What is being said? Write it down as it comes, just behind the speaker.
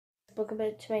welcome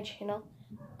back to my channel.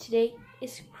 Today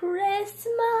is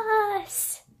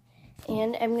Christmas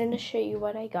and I'm going to show you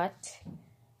what I got.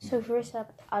 So first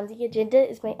up on the agenda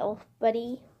is my elf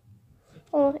buddy.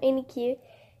 Oh, ain't he cute?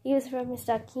 He was from my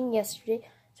stocking yesterday.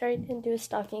 Sorry I didn't do a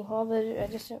stocking haul, but I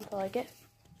just didn't feel like it.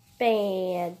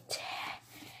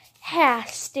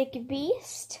 Fantastic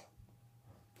beast.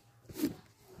 I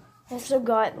also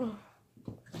got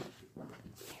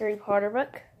Harry Potter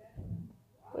book,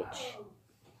 which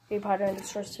Harry Potter and the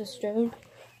Sorcerer's Stone.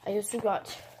 I also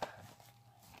got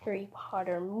Harry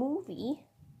Potter movie,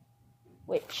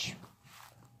 which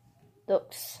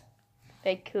looks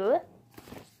very cool.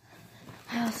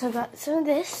 I also got some of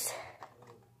this,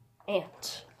 and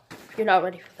you're not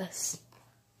ready for this.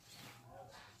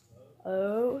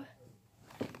 Oh,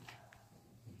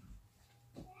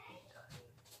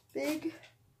 big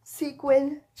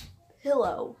sequin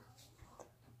pillow.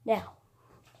 Now,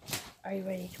 are you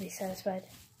ready to be satisfied?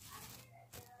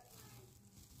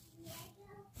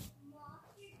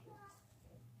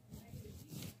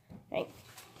 Right.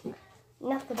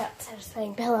 Enough about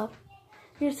satisfying pillow.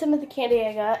 Here's some of the candy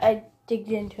I got. I digged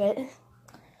into it.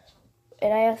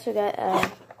 And I also got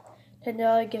a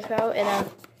 $10 gift out and a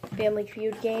Family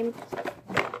Feud game.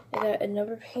 I got a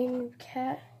number painting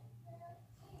cat.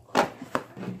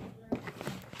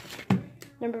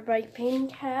 Number by painting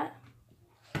cat.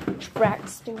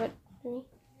 Braxton got me.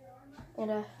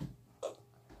 And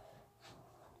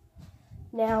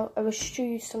now I will show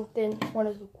you something, one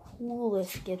of the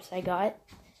coolest gifts I got.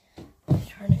 Let's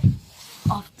turn it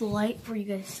off the light for you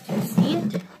guys to see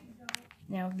it.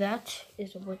 Now that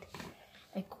is what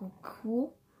I call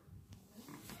cool.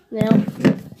 Now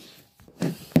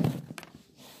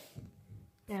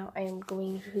I am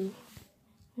going to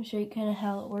show you kind of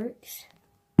how it works.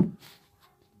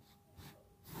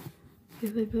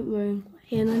 If I put my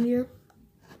hand on here,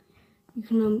 you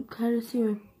can kind of see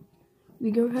my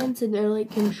bigger hands, and they're like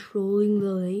controlling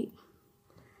the light.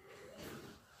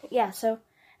 Yeah, so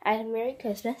I had a Merry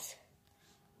Christmas.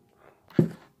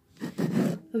 Hope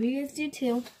you guys do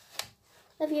too.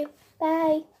 Love you.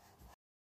 Bye.